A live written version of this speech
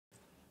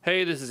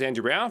Hey, this is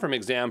Andrew Brown from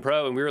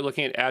ExamPro, and we were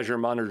looking at Azure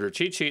Monitor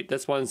cheat sheet.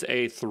 This one's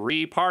a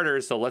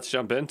three-parter, so let's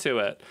jump into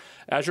it.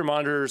 Azure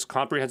Monitor's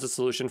comprehensive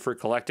solution for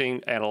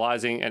collecting,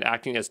 analyzing, and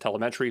acting as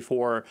telemetry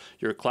for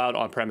your cloud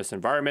on-premise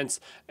environments.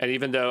 And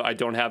even though I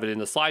don't have it in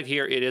the slide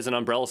here, it is an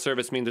umbrella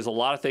service, meaning there's a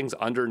lot of things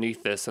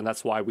underneath this, and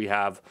that's why we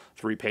have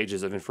 3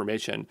 pages of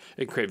information.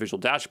 It can create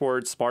visual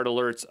dashboards, smart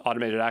alerts,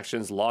 automated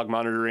actions, log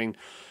monitoring.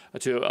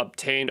 To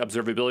obtain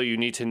observability, you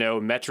need to know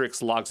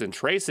metrics, logs, and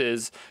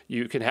traces.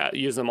 You can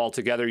use them all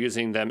together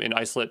using them in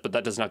isolate, but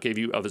that does not give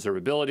you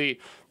observability.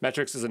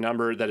 Metrics is a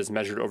number that is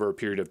measured over a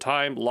period of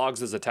time.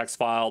 Logs is a text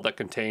file that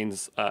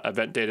contains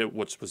event data,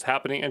 which was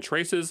happening. And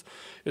traces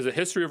is a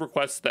history of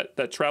requests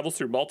that travels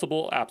through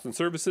multiple apps and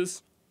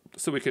services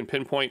so we can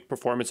pinpoint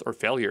performance or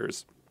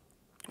failures.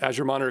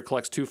 Azure Monitor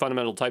collects 2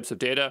 fundamental types of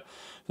data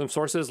from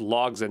sources,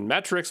 logs and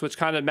metrics, which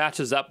kind of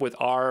matches up with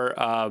our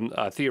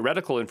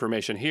theoretical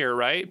information here,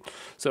 right?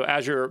 So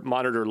Azure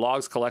Monitor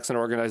logs collects and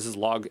organizes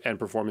log and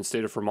performance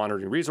data for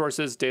monitoring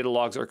resources. Data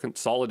logs are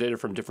consolidated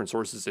from different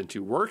sources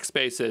into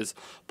workspaces,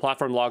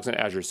 platform logs and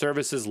Azure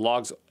services,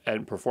 logs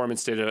and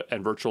performance data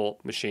and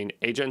virtual machine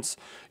agents.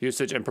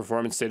 Usage and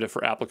performance data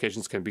for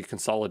applications can be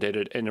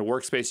consolidated. In a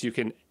workspace, you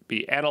can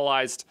be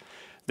analyzed.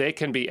 They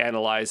can be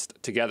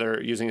analyzed together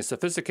using a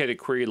sophisticated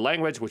query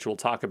language, which we'll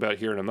talk about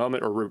here in a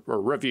moment, or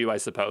review, I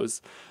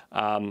suppose.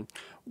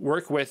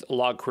 Work with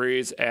log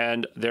queries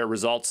and their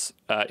results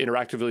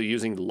interactively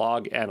using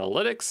log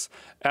analytics.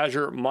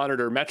 Azure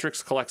Monitor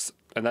Metrics collects,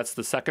 and that's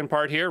the second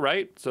part here,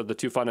 right? So the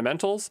 2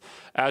 fundamentals.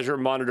 Azure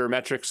Monitor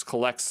Metrics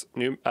collects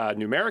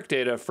numeric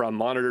data from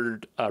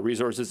monitored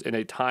resources in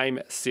a time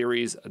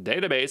series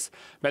database.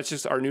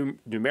 Metrics are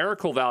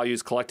numerical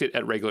values collected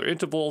at regular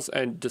intervals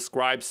and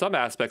describe some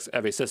aspects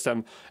of a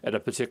system at a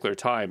particular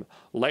time.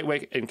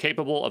 Lightweight and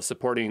capable of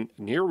supporting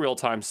near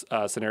real-time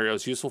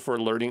scenarios, useful for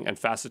alerting and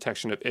fast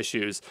detection of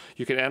issues.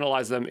 You can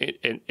analyze them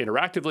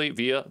interactively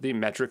via the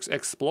Metrics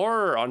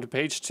Explorer. On to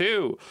page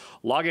 2.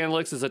 Log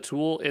Analytics is a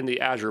tool in the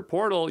Azure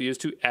portal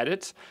used to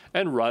edit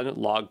and run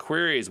log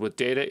queries with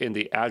data in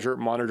the Azure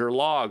Monitor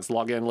logs.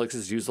 Log Analytics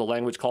is used the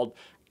language called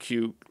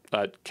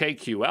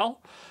KQL.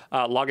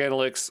 Log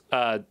Analytics,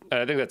 I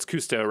think that's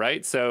Kusto,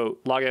 right? So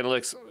Log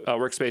Analytics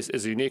workspace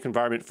is a unique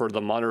environment for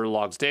the monitor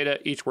logs data.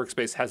 Each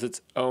workspace has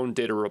its own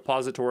data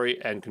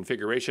repository and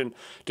configuration.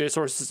 Data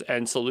sources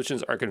and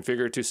solutions are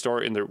configured to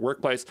store in the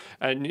workplace.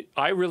 And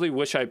I really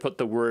wish I put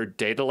the word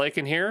data lake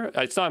in here.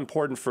 It's not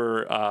important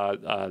for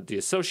the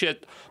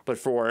associate, but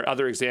for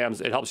other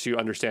exams, it helps you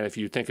understand if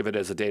you think of it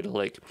as a data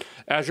lake.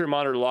 Azure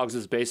Monitor Logs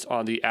is based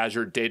on the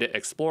Azure Data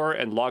Explorer,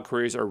 and log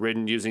queries are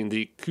written using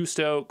the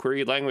Kusto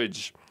query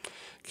language.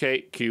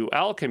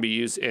 KQL can be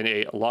used in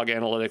a log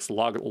analytics,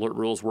 log alert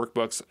rules,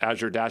 workbooks,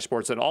 Azure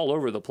Dashboards, and all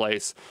over the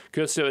place.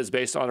 Kusto is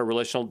based on a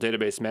relational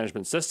database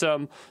management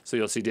system, so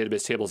you'll see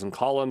database tables and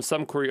columns.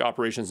 Some query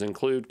operations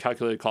include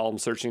calculated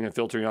columns, searching and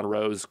filtering on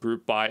rows,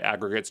 group by,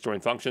 aggregates, join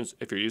functions.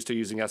 If you're used to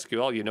using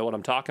SQL, you know what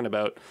I'm talking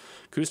about.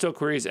 Kusto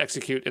queries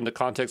execute in the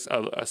context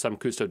of some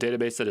Kusto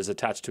database that is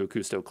attached to a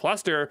Kusto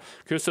cluster.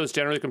 Kusto is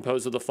generally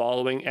composed of the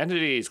following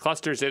entities: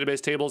 clusters,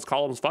 database tables,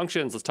 columns,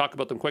 functions. Let's talk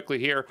about them quickly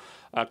here.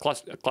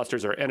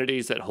 Clusters are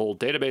entities that hold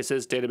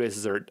databases.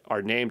 Databases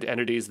are named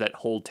entities that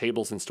hold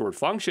tables and stored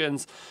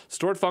functions.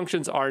 Stored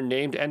functions are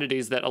named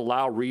entities that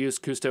allow reuse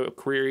Kusto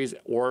queries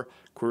or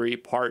query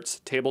parts.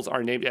 Tables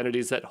are named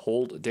entities that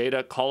hold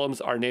data. Columns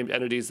are named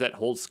entities that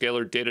hold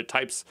scalar data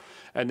types.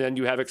 And then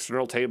you have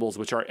external tables,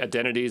 which are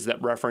identities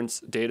that reference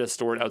data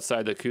stored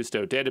outside the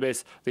Kusto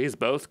database. These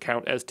both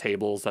count as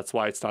tables. That's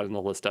why it's not in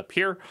the list up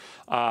here.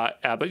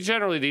 But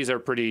generally, these are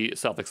pretty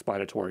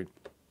self-explanatory.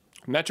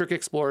 Metric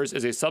Explorers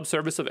is a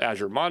subservice of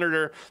Azure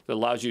Monitor that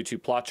allows you to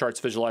plot charts,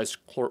 visualize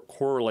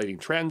correlating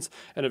trends,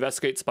 and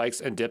investigate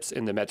spikes and dips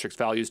in the metrics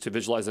values. To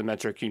visualize a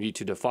metric, you need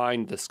to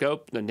define the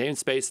scope, the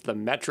namespace, the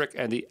metric,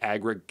 and the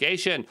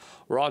aggregation.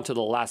 We're on to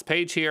the last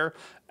page here.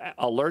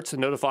 Alerts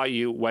notify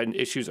you when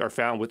issues are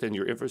found within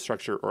your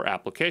infrastructure or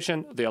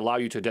application. They allow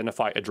you to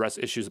identify, address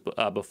issues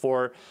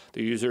before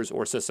the users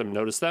or system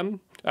notice them.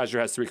 Azure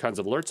has 3 kinds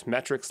of alerts: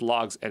 metrics,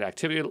 logs, and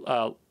activity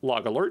log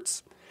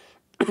alerts.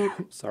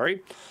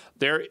 Sorry.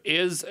 There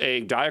is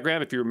a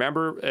diagram. If you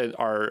remember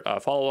our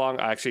follow along,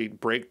 I actually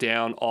break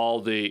down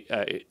all the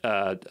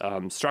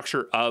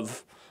structure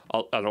of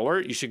an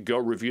alert. You should go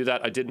review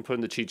that. I didn't put in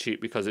the cheat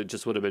sheet because it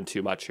just would have been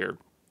too much here.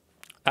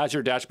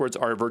 Azure Dashboards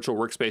are a virtual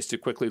workspace to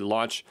quickly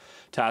launch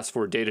tasks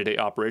for day-to-day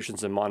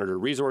operations and monitor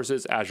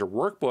resources. Azure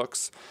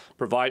Workbooks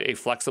provide a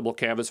flexible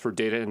canvas for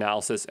data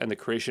analysis and the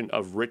creation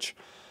of rich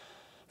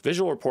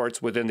visual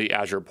reports within the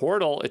Azure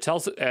portal. It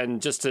tells,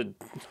 and just to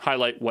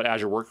highlight what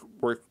Azure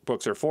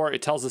Workbooks are for,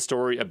 it tells a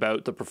story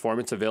about the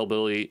performance,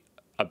 availability,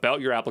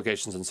 about your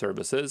applications and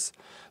services.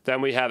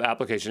 Then we have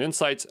Application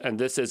Insights, and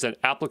this is an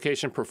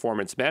application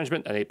performance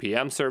management, an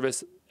APM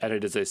service. and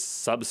it is a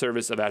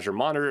subservice of Azure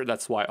Monitor.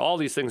 That's why all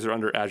these things are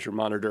under Azure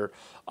Monitor.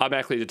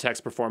 Automatically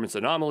detects performance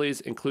anomalies,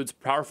 includes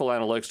powerful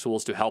analytics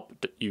tools to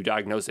help you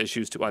diagnose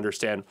issues to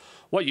understand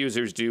what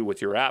users do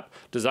with your app,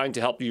 designed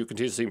to help you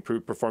continuously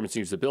improve performance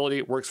and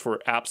usability. Works for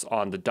apps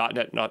on the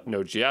 .NET,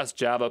 Node.js,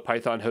 Java,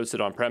 Python, hosted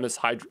on-premise,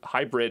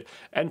 hybrid,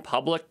 and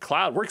public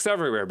cloud. Works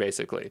everywhere,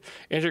 basically.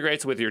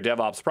 Integrates with your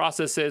DevOps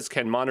processes,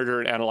 can monitor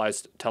and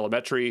analyze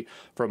telemetry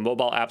from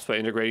mobile apps by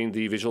integrating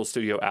the Visual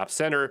Studio App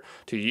Center.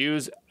 To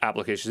use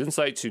Application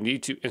Insights, you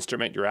need to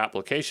instrument your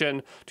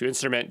application. To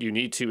instrument, you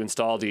need to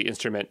install the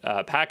instrument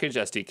package,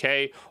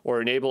 SDK,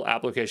 or enable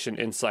Application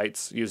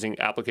Insights using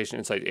Application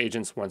Insight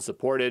agents when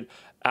supported.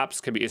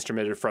 Apps can be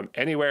instrumented from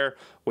anywhere.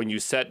 When you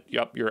set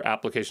up your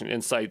Application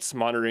Insights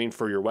monitoring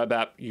for your web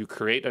app, you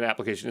create an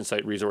Application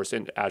Insight resource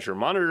in Azure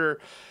Monitor.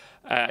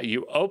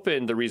 You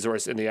open the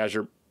resource in the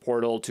Azure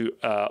portal to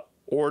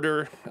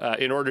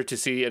in order to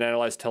see and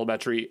analyze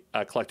telemetry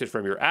collected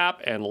from your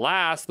app. And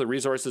last, the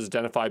resource is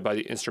identified by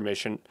the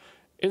instrumentation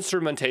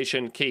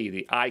key,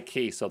 the I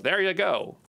key. So there you go.